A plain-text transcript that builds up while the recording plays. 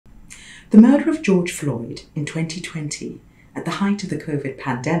The murder of George Floyd in 2020, at the height of the COVID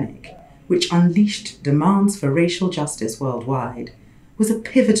pandemic, which unleashed demands for racial justice worldwide, was a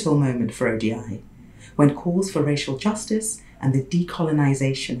pivotal moment for ODI, when calls for racial justice and the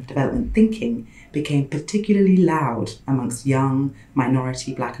decolonisation of development thinking became particularly loud amongst young,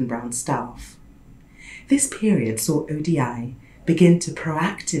 minority Black and brown staff. This period saw ODI begin to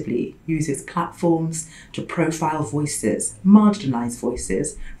proactively use its platforms to profile voices, marginalised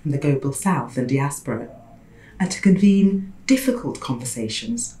voices from the Global South and diaspora, and to convene difficult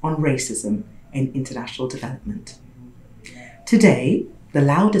conversations on racism in international development. Today, the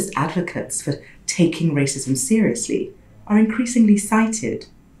loudest advocates for taking racism seriously are increasingly cited,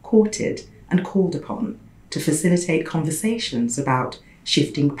 courted, and called upon to facilitate conversations about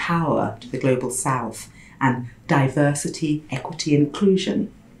shifting power to the Global South and diversity, equity, and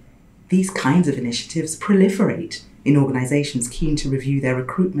inclusion. These kinds of initiatives proliferate in organisations keen to review their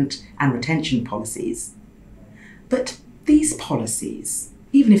recruitment and retention policies. But these policies,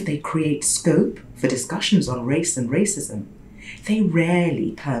 even if they create scope for discussions on race and racism, they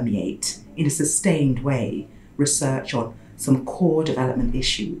rarely permeate in a sustained way research on some core development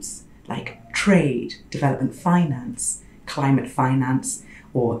issues like trade, development finance, climate finance,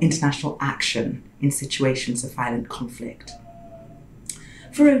 or international action in situations of violent conflict.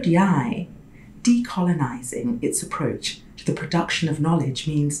 For ODI, decolonising its approach to the production of knowledge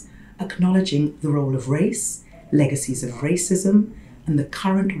means acknowledging the role of race, legacies of racism, and the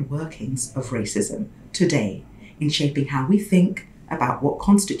current workings of racism today in shaping how we think about what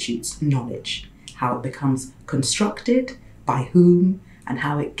constitutes knowledge, how it becomes constructed, by whom, and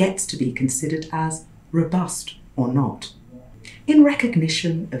how it gets to be considered as robust or not. In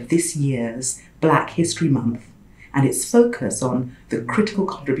recognition of this year's Black History Month and its focus on the critical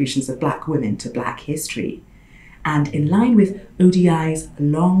contributions of Black women to Black history, and in line with ODI's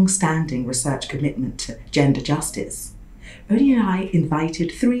long-standing research commitment to gender justice, ODI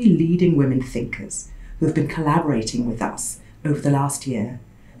invited 3 leading women thinkers who have been collaborating with us over the last year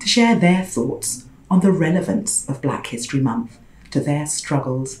to share their thoughts on the relevance of Black History Month to their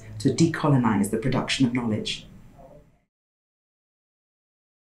struggles to decolonise the production of knowledge.